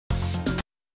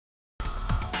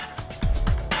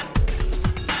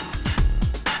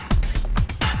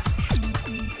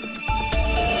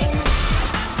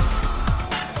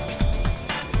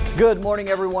Good morning,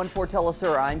 everyone. For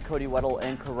teleSUR, I'm Cody Weddle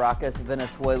in Caracas,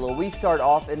 Venezuela. We start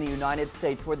off in the United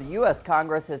States, where the U.S.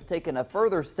 Congress has taken a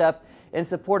further step in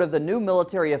support of the new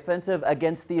military offensive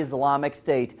against the Islamic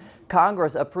State.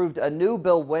 Congress approved a new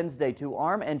bill Wednesday to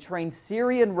arm and train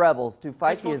Syrian rebels to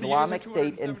fight the Islamic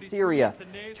State in Syria.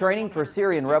 Training for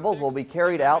Syrian rebels will be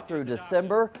carried out through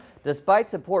December. Despite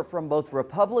support from both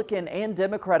Republican and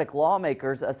Democratic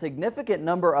lawmakers, a significant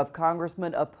number of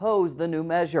congressmen opposed the new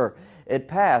measure. It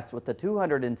passed with a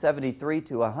 273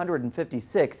 to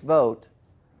 156 vote.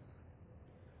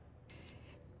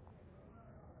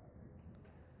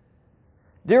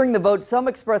 During the vote, some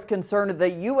expressed concern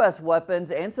that U.S.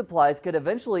 weapons and supplies could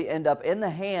eventually end up in the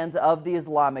hands of the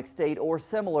Islamic State or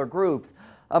similar groups.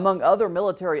 Among other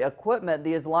military equipment,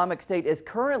 the Islamic State is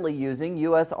currently using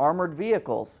U.S. armored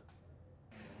vehicles.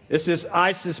 This is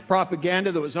ISIS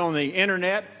propaganda that was on the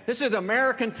internet. This is an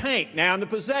American tank now in the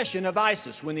possession of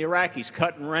ISIS when the Iraqis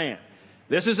cut and ran.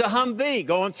 This is a Humvee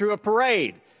going through a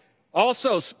parade.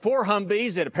 Also, 4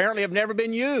 Humvees that apparently have never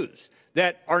been used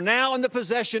that are now in the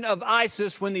possession of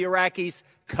ISIS when the Iraqis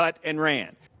cut and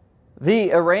ran.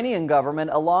 The Iranian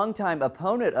government, a longtime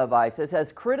opponent of ISIS,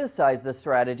 has criticized the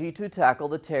strategy to tackle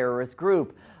the terrorist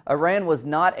group. Iran was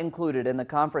not included in the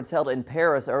conference held in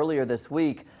Paris earlier this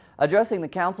week. Addressing the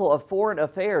Council of Foreign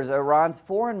Affairs, Iran's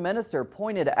foreign minister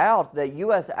pointed out that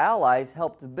U.S. allies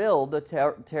helped build the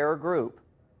terror group.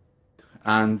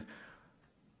 And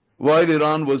while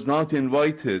Iran was not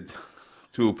invited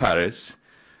to Paris,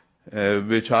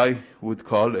 which I would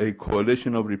call a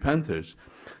coalition of repenters,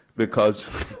 because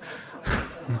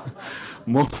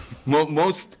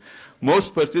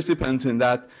most participants in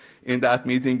that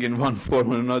meeting in one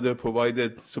form or another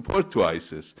provided support to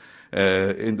ISIS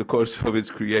in the course of its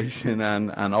creation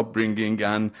and upbringing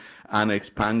and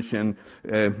expansion,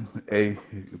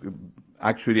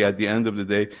 actually at the end of the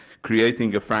day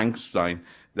creating a Frankenstein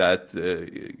that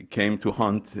came to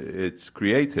hunt its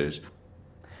creators.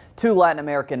 To Latin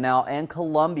America now, and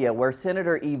Colombia, where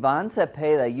Senator Iván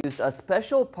Cepeda used a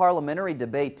special parliamentary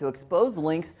debate to expose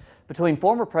links between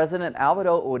former President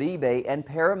Álvaro Uribe and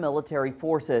paramilitary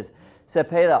forces.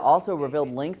 Cepeda also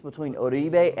revealed links between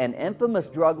Uribe and infamous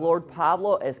drug lord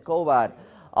Pablo Escobar.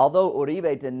 Although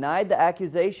Uribe denied the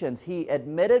accusations, he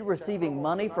admitted receiving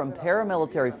money from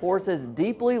paramilitary forces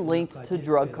deeply linked to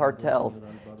drug cartels.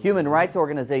 Human rights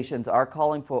organizations are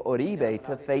calling for Uribe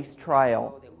to face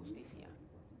trial.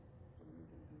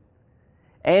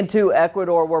 And to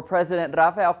Ecuador, where President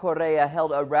Rafael Correa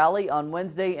held a rally on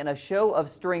Wednesday in a show of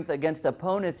strength against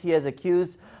opponents he has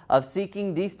accused of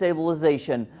seeking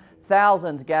destabilization.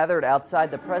 Thousands gathered outside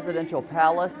the presidential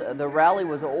palace. The rally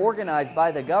was organized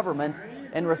by the government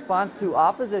in response to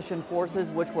opposition forces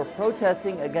which were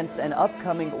protesting against an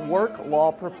upcoming work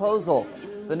law proposal.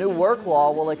 The new work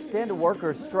law will extend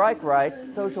workers' strike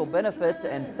rights, social benefits,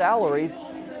 and salaries.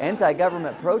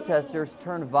 Anti-government protesters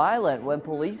turned violent when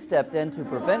police stepped in to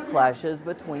prevent clashes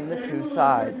between the two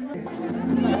sides.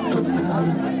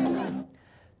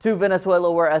 To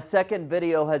Venezuela, where a second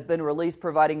video has been released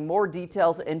providing more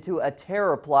details into a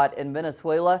terror plot in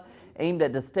Venezuela aimed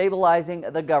at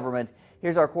destabilizing the government.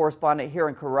 Here's our correspondent here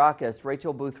in Caracas,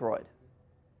 Rachel Boothroyd.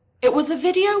 It was a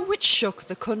video which shook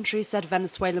the country, said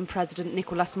Venezuelan President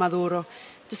Nicolás Maduro,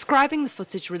 describing the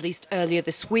footage released earlier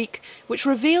this week, which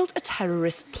revealed a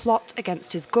terrorist plot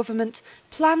against his government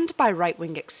planned by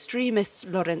right-wing extremists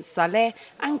Laurent Saleh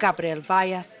and Gabriel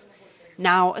Vallas.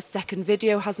 Now, a second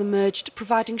video has emerged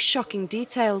providing shocking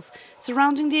details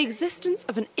surrounding the existence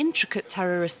of an intricate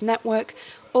terrorist network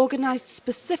organised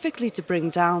specifically to bring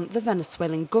down the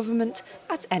Venezuelan government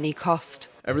at any cost.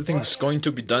 Everything's going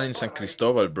to be done in San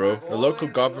Cristobal, bro. The local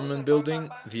government building,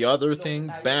 the other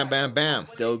thing, bam, bam, bam.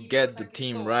 They'll get the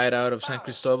team right out of San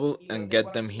Cristobal and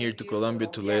get them here to Colombia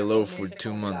to lay low for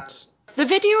 2 months. The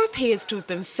video appears to have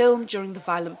been filmed during the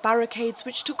violent barricades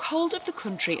which took hold of the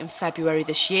country in February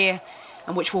this year,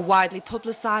 and which were widely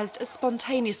publicised as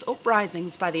spontaneous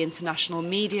uprisings by the international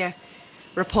media.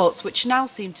 Reports which now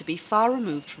seem to be far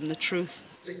removed from the truth.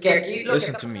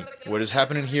 Listen to me, what is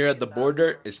happening here at the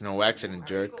border is no accident,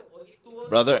 jerk.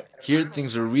 Brother, here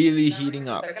things are really heating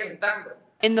up.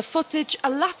 In the footage, a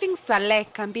laughing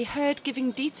Saleh can be heard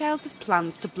giving details of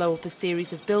plans to blow up a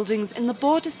series of buildings in the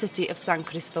border city of San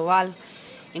Cristobal,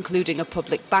 including a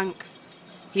public bank.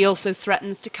 He also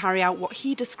threatens to carry out what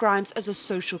he describes as a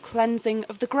social cleansing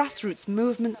of the grassroots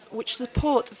movements which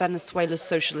support Venezuela's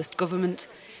socialist government,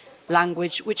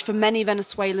 language which for many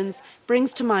Venezuelans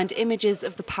brings to mind images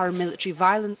of the paramilitary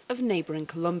violence of neighbouring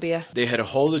Colombia. They had a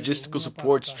whole logistical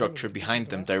support structure behind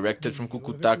them, directed from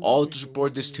Cucuta, all to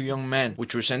support these two young men,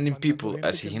 which were sending people,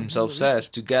 as he himself says,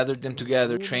 to gather them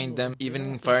together, train them,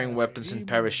 even in firing weapons and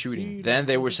parachuting. Then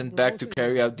they were sent back to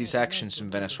carry out these actions in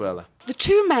Venezuela. The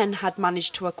two men had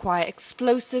managed to acquire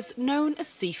explosives known as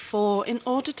C4 in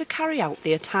order to carry out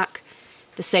the attack.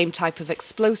 The same type of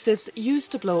explosives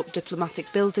used to blow up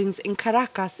diplomatic buildings in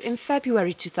Caracas in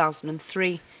February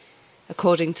 2003.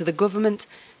 According to the government,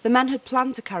 the men had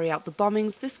planned to carry out the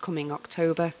bombings this coming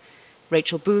October.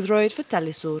 Rachel Boothroyd for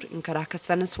teleSUR in Caracas,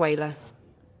 Venezuela.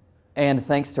 And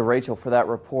thanks to Rachel for that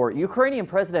report. Ukrainian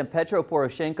President Petro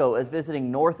Poroshenko is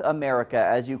visiting North America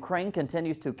as Ukraine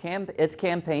continues its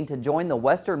campaign to join the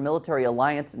Western military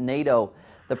alliance NATO.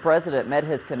 The president met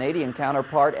his Canadian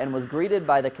counterpart and was greeted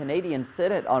by the Canadian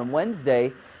Senate on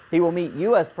Wednesday. He will meet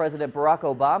U.S. President Barack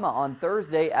Obama on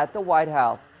Thursday at the White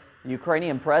House. The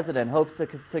Ukrainian president hopes to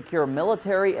secure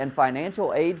military and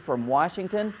financial aid from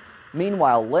Washington.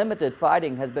 Meanwhile, limited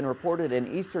fighting has been reported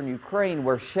in eastern Ukraine,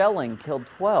 where shelling killed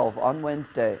 12 on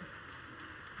Wednesday.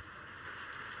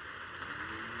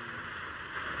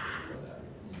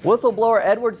 Whistleblower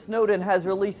Edward Snowden has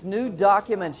released new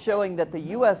documents showing that the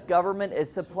U.S. government is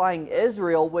supplying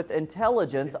Israel with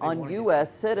intelligence on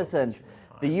U.S. citizens.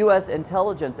 The U.S.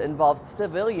 intelligence involves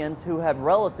civilians who have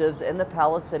relatives in the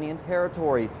Palestinian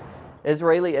territories.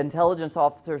 Israeli intelligence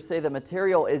officers say the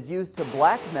material is used to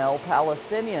blackmail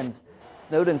Palestinians.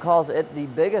 Snowden calls it the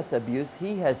biggest abuse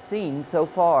he has seen so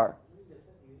far.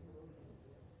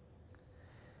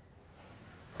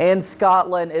 And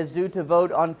Scotland is due to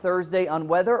vote on Thursday on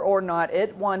whether or not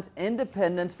it wants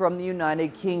independence from the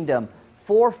United Kingdom.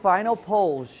 4 final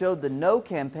polls showed the No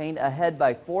campaign ahead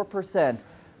by 4%.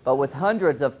 But with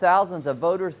hundreds of thousands of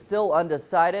voters still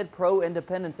undecided,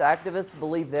 pro-independence activists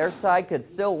believe their side could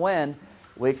still win.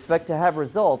 We expect to have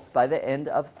results by the end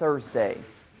of Thursday.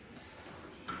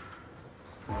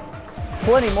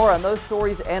 Plenty more on those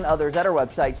stories and others at our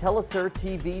website,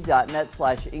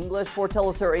 telesurtv.net/English. For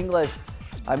teleSUR English,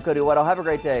 I'm Cody Weddle. Have a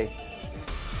great day.